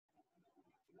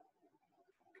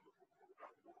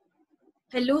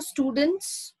Hello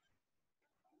students,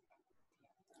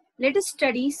 let us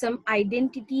study some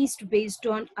identities based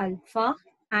on alpha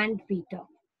and beta.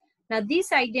 Now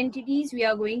these identities we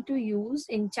are going to use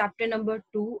in chapter number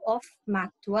 2 of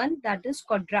Math 1, that is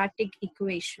quadratic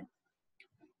equation.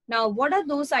 Now what are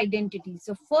those identities?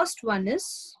 The first one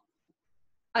is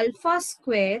alpha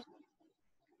square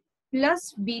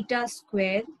plus beta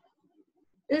square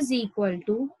is equal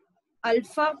to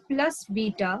alpha plus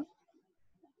beta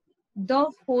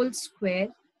the whole square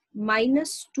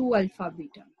minus 2 alpha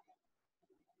beta.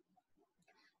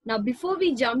 Now, before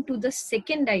we jump to the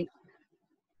second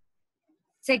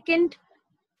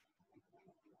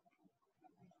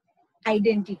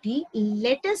identity,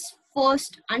 let us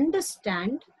first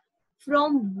understand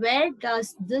from where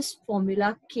does this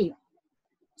formula came.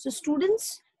 So,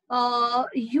 students,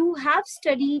 you have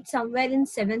studied somewhere in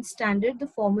 7th standard the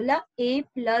formula a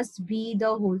plus b the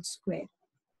whole square.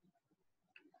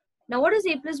 Now, what is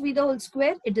a plus b the whole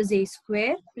square? It is a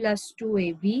square plus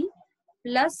 2ab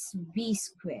plus b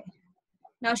square.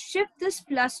 Now shift this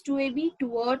plus 2ab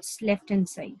towards left hand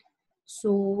side.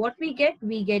 So what we get?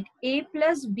 We get a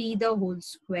plus b the whole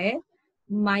square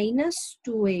minus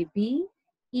 2ab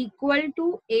equal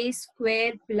to a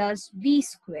square plus b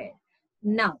square.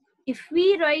 Now if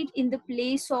we write in the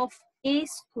place of a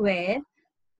square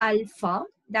alpha,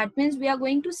 that means we are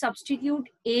going to substitute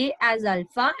a as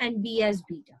alpha and b as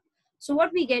beta. So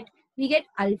what we get? We get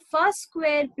alpha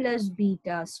square plus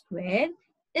beta square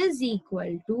is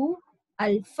equal to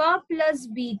alpha plus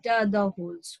beta the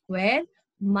whole square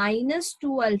minus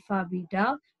 2 alpha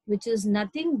beta, which is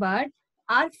nothing but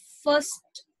our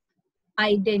first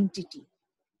identity.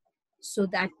 So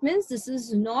that means this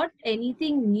is not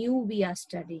anything new we are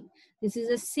studying. This is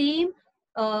the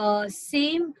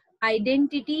same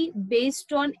identity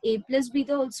based on a plus b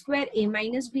the whole square, a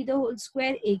minus b the whole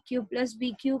square, a cube plus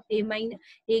b cube,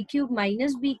 a cube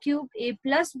minus b cube, a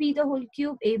plus b the whole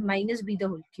cube, a minus b the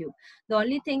whole cube. The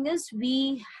only thing is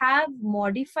we have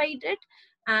modified it,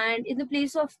 and in the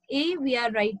place of a we are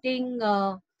writing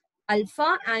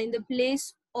alpha, and in the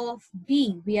place of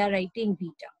b we are writing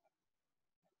beta.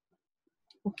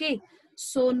 Okay,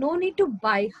 so no need to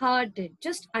by heart it,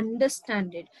 just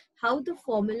understand it, how the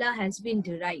formula has been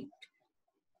derived.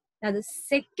 Now the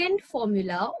second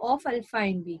formula of alpha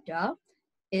and beta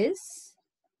is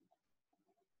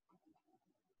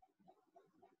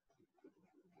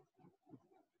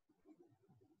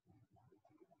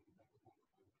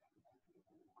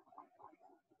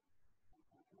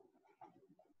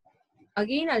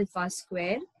again alpha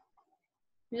square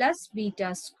plus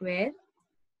beta square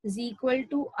is equal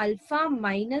to alpha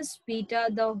minus beta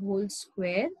the whole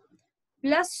square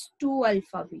plus 2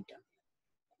 alpha beta.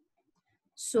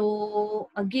 So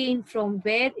again, from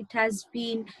where it has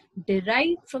been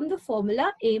derived from the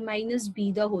formula a minus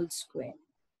b the whole square.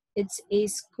 It's a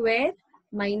square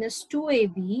minus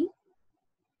 2ab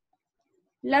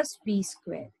plus b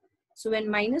square. So when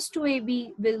minus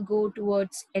 2ab will go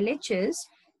towards LHS,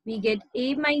 we get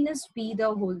a minus b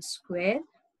the whole square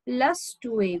plus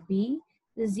 2ab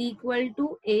is equal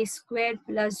to a square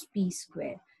plus b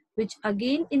square, which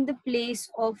again in the place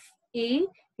of a,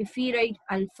 if we write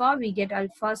alpha, we get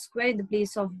alpha square. In the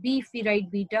place of b, if we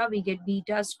write beta, we get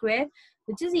beta square,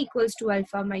 which is equals to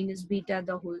alpha minus beta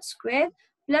the whole square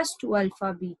plus 2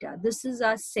 alpha beta. This is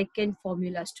our second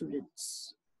formula,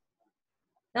 students.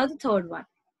 Now the third one.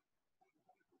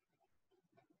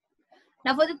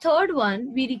 Now for the third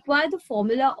one, we require the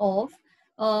formula of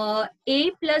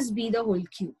a plus b the whole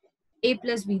cube. A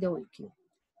plus b the whole cube.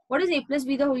 What is a plus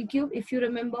b the whole cube? If you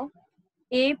remember,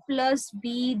 a plus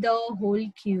b the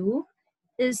whole cube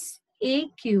is a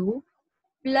cube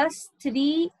plus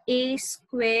 3a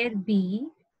square b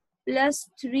plus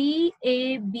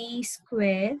 3ab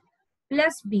square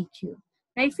plus b cube.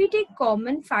 Now if we take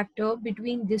common factor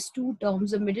between these two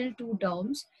terms, the middle two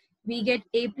terms, we get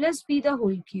a plus b the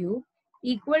whole cube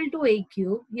equal to a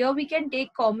cube. Here we can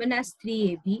take common as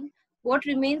 3ab. What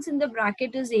remains in the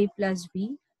bracket is a plus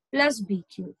b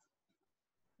cube.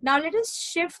 Now let us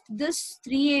shift this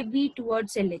 3ab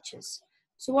towards LHS.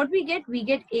 So what we get? We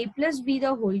get a plus b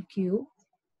the whole cube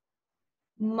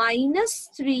minus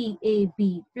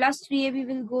 3ab plus 3ab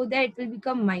will go there, it will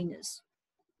become minus.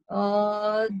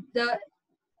 The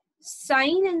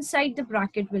sign inside the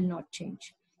bracket will not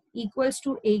change, equals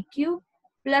to a cube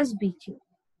plus b cube.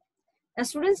 Now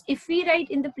students, if we write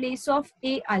in the place of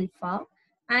a alpha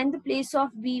and the place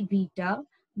of b beta,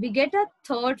 we get a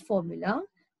third formula,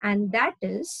 and that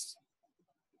is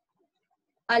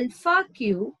alpha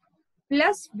cube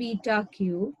plus beta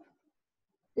cube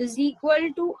is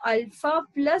equal to alpha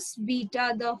plus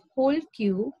beta the whole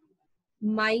cube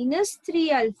minus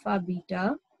 3 alpha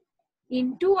beta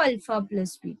into alpha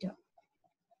plus beta.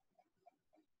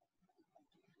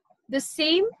 The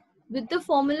same with the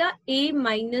formula a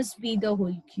minus b the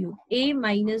whole cube. A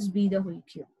minus b the whole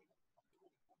cube.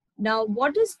 Now,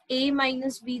 what is a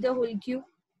minus b the whole cube?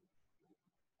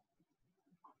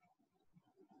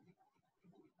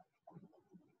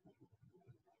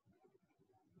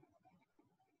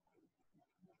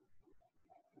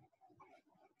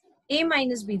 A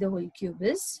minus b the whole cube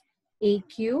is a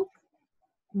cube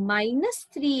minus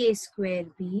 3a square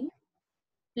b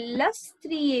plus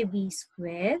 3ab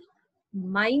square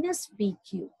minus b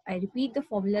cube. I repeat the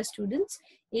formula, students.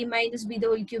 A minus b the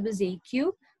whole cube is a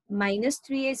cube minus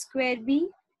 3a square b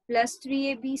plus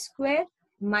 3ab square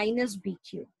minus b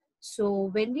cube. So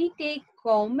when we take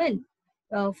common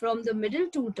from the middle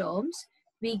two terms,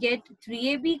 we get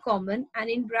 3ab common and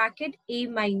in bracket a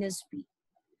minus b.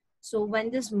 So when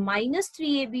this minus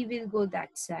 3ab will go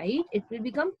that side, it will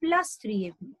become plus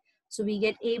 3ab. So we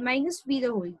get a minus b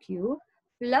the whole cube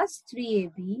plus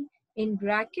 3ab in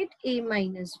bracket a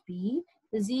minus b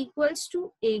is equals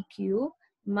to a cube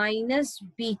minus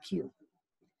b cube.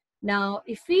 Now,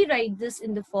 if we write this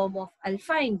in the form of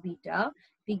alpha and beta,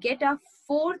 we get our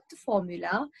fourth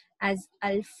formula as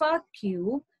alpha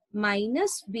cube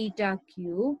minus beta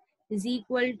cube is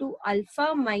equal to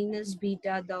alpha minus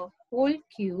beta the whole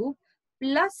cube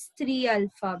plus 3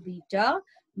 alpha beta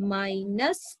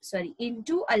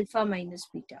into alpha minus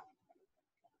beta.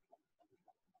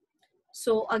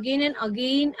 So again and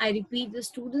again, I repeat the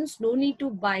students, no need to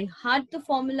by heart the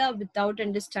formula without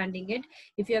understanding it.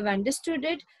 If you have understood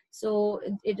it, so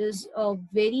it is a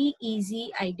very easy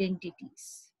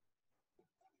identities.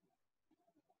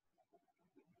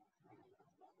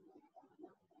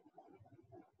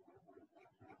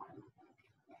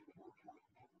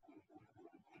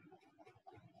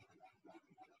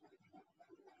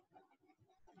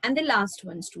 And the last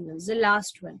one, students, the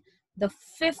last one. The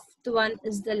fifth one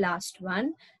is the last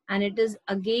one, and it is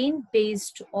again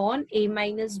based on a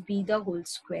minus b the whole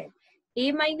square.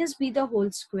 A minus b the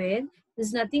whole square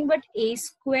is nothing but a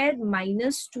square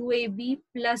minus 2ab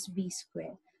plus b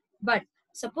square. But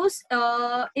suppose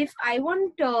if I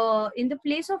want in the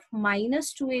place of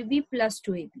minus 2ab plus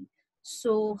 2ab,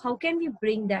 so how can we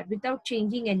bring that without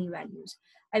changing any values?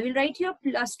 I will write here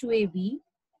plus 2ab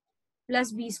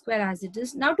plus b square as it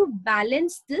is. Now to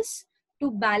balance this, we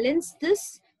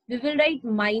will write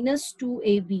minus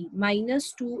 2ab,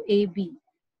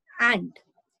 and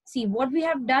see what we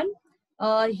have done.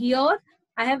 Here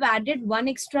I have added one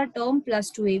extra term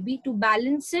plus 2ab. To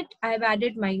balance it, I have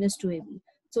added minus 2ab.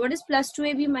 So what is plus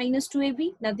 2ab minus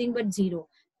 2ab? Nothing but 0.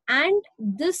 And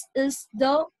this is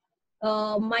the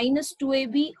minus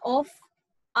 2ab of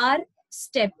our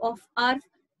step of our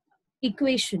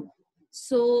equation.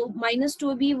 So minus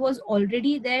 2ab was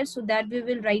already there, so that we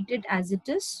will write it as it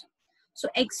is. So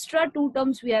extra two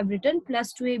terms we have written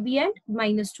plus 2ab and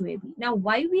minus 2ab. Now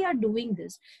why we are doing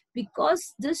this?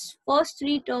 Because this first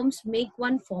three terms make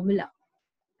one formula.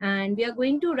 And we are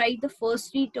going to write the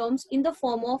first three terms in the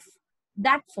form of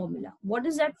that formula. What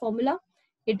is that formula?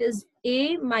 It is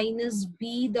a minus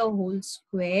b the whole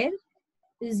square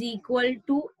is equal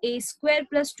to a square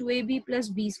plus 2ab plus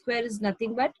b square is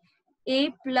nothing but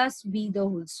a plus b the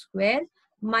whole square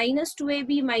minus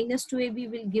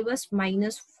 2ab will give us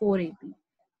minus 4ab.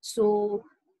 So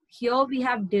here we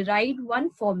have derived one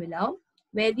formula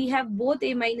where we have both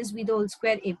a minus b the whole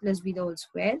square, a plus b the whole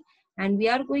square, and we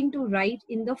are going to write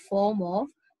in the form of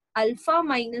alpha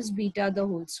minus beta the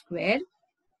whole square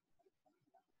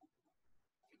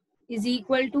is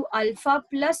equal to alpha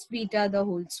plus beta the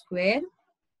whole square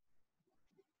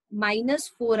minus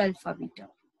 4 alpha beta.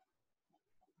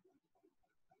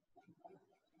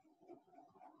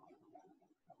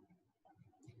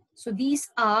 So these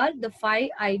are the 5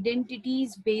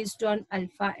 identities based on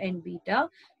alpha and beta,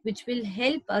 which will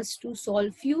help us to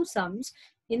solve few sums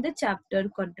in the chapter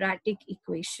Quadratic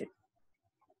Equation.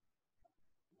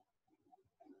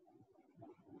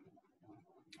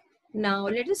 Now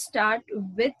let us start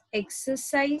with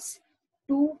exercise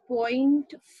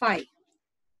 2.5,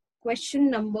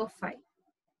 question number 5.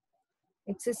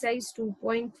 Exercise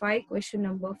 2.5, question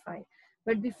number 5.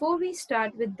 But before we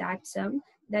start with that sum,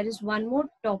 there is one more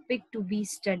topic to be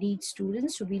studied,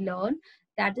 students, to be learned.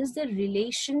 That is the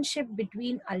relationship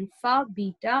between alpha,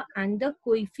 beta, and the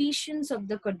coefficients of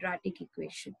the quadratic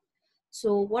equation.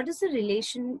 So what is the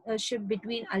relationship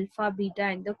between alpha, beta,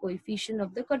 and the coefficient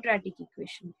of the quadratic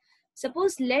equation?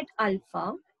 Suppose let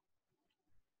alpha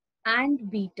and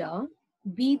beta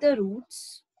be the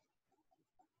roots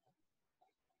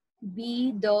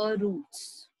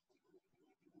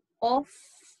of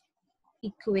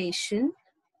equation.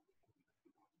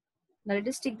 Now let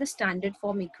us take the standard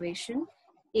form equation.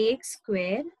 Ax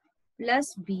square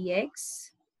plus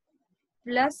bx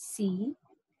plus c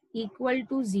equal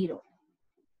to 0.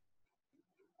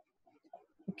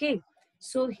 Okay,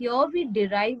 so here we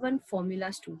derive one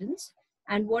formula, students.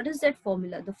 And what is that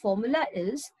formula? The formula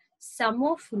is sum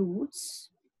of roots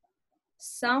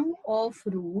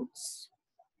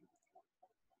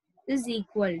is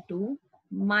equal to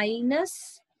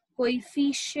minus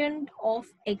coefficient of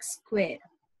x square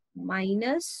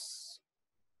minus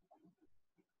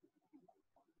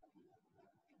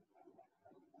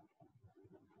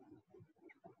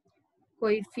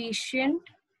coefficient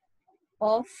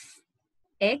of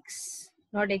x,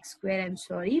 not x square, I'm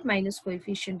sorry, minus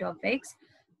coefficient of x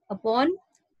upon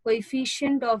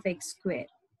coefficient of x square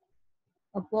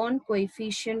upon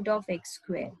coefficient of x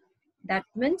square. That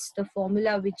means the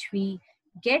formula which we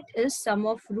get is sum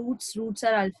of roots. Roots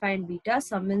are alpha and beta.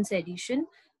 Sum means addition.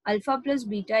 Alpha plus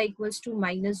beta equals to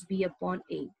minus b upon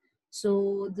a.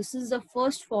 So this is the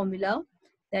first formula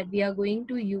that we are going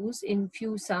to use in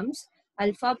few sums.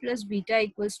 Alpha plus beta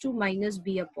equals to minus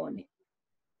b upon a.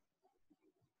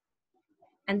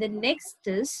 And the next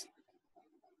is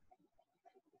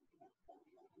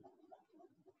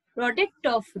product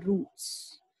of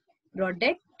roots.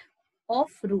 Product of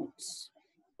roots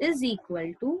is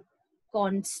equal to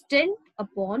constant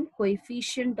upon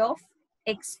coefficient of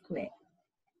x square.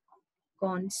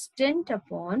 Constant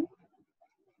upon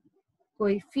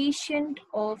coefficient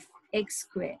of x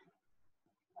square.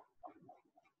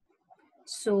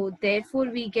 So therefore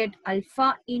we get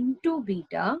alpha into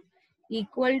beta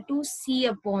equal to c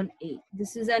upon a.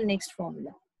 This is our next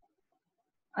formula.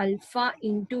 Alpha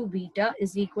into beta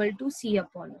is equal to c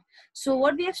upon a. So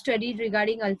what we have studied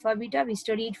regarding alpha beta, we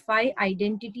studied 5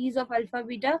 identities of alpha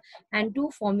beta and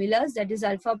 2 formulas, that is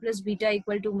alpha plus beta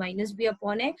equal to minus b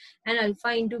upon a and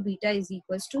alpha into beta is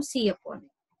equals to c upon a.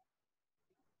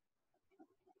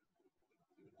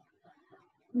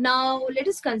 Now let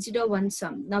us consider one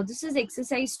sum. Now this is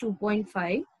exercise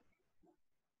 2.5.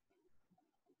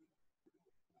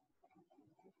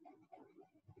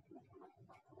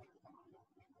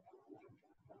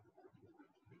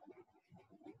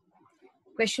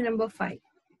 Question number 5.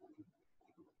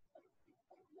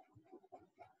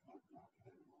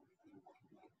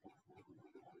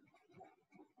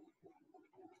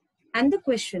 And the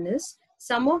question is,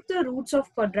 sum of the roots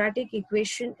of quadratic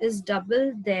equation is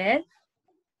double their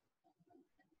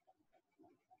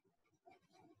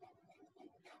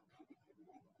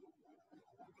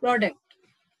product.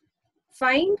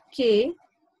 Find k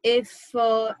if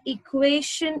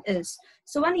equation is.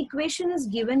 So one equation is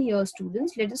given here,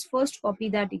 students. Let us first copy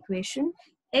that equation.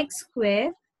 X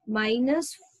square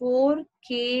minus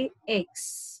 4kx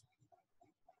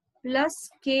plus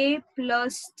k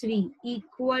plus 3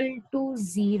 equal to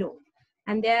 0.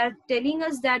 And they are telling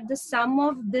us that the sum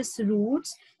of this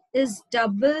roots is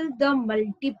double the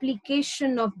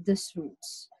multiplication of this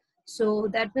roots. So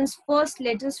that means first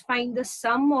let us find the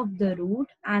sum of the root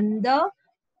and the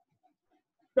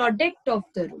product of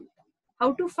the root.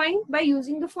 How to find? By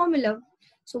using the formula.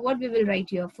 So what we will write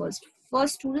here first.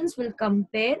 First students will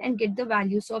compare and get the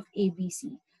values of A, B,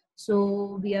 C.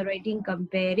 So we are writing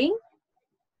comparing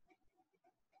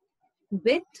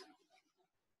with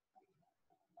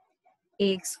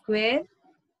ax square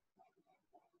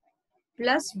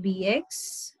plus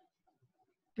bx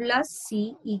plus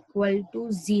c equal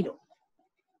to 0.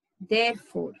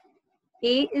 Therefore,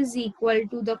 a is equal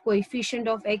to the coefficient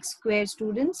of x square,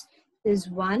 students, is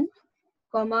 1,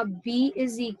 comma b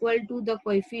is equal to the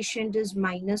coefficient is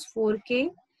minus 4k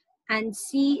and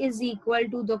c is equal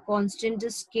to the constant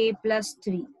is k plus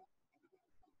 3.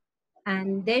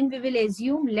 And then we will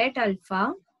assume let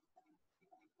alpha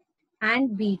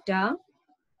and beta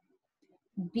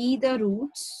be the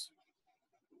roots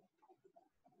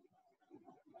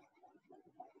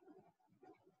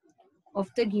of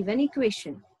the given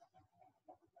equation.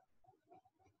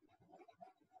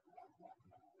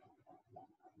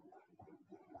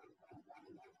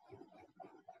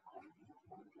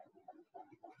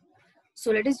 So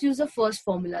let us use the first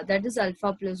formula, that is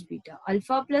alpha plus beta.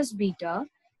 Alpha plus beta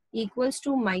equals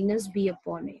to minus b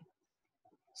upon a.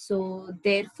 So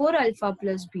therefore alpha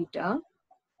plus beta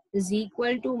is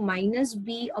equal to minus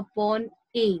b upon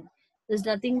a. There's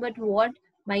nothing but what?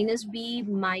 Minus b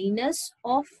minus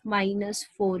of minus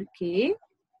 4k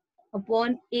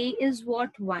upon a is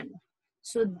what? 1.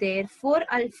 So therefore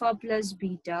alpha plus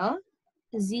beta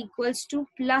is equals to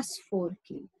plus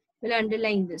 4k. We'll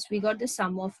underline this. We got the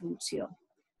sum of roots here.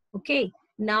 Okay.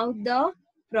 Now the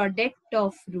product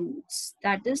of roots,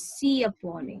 that is c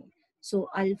upon a. So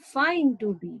alpha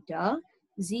into beta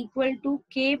is equal to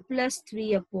k plus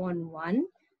 3 upon 1,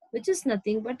 which is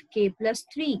nothing but k plus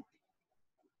 3.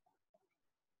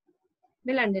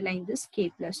 We'll underline this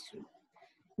k plus 3.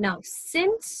 Now,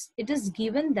 since it is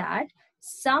given that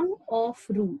sum of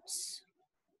roots,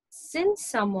 since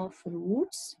sum of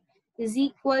roots is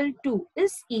equal to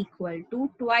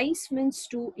twice means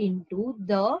 2 into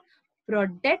the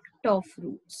product of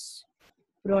roots.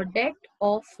 Product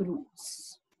of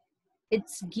roots.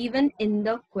 It's given in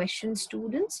the question,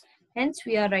 students. Hence,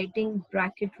 we are writing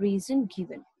bracket reason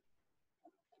given.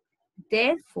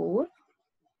 Therefore,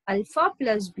 alpha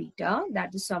plus beta,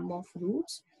 that is sum of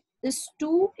roots, is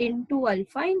 2 into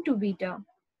alpha into beta.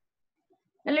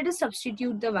 Now let us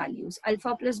substitute the values.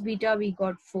 Alpha plus beta, we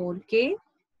got 4k,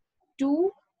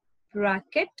 2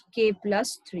 bracket k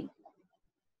plus 3.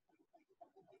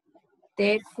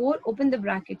 Therefore, open the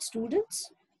bracket,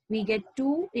 students. We get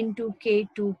 2 into k,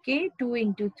 2k, 2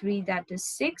 into 3, that is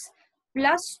 6,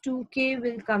 plus 2k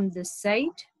will come this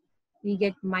side. We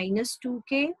get minus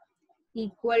 2k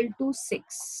equal to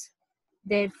 6.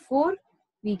 Therefore,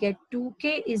 we get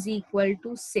 2k is equal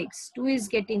to 6. 2 is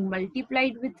getting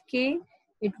multiplied with k.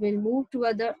 It will move to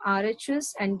other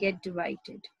RHS and get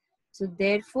divided. So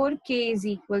therefore, k is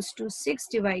equals to 6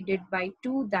 divided by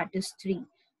 2, that is 3.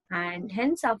 And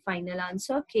hence our final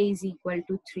answer, k is equal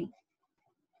to 3.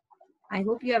 I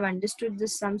hope you have understood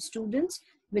this sum, students.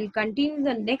 We'll continue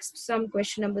the next sum,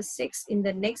 question number 6, in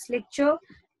the next lecture.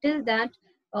 Till that,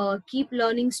 keep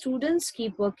learning, students.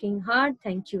 Keep working hard.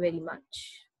 Thank you very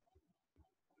much.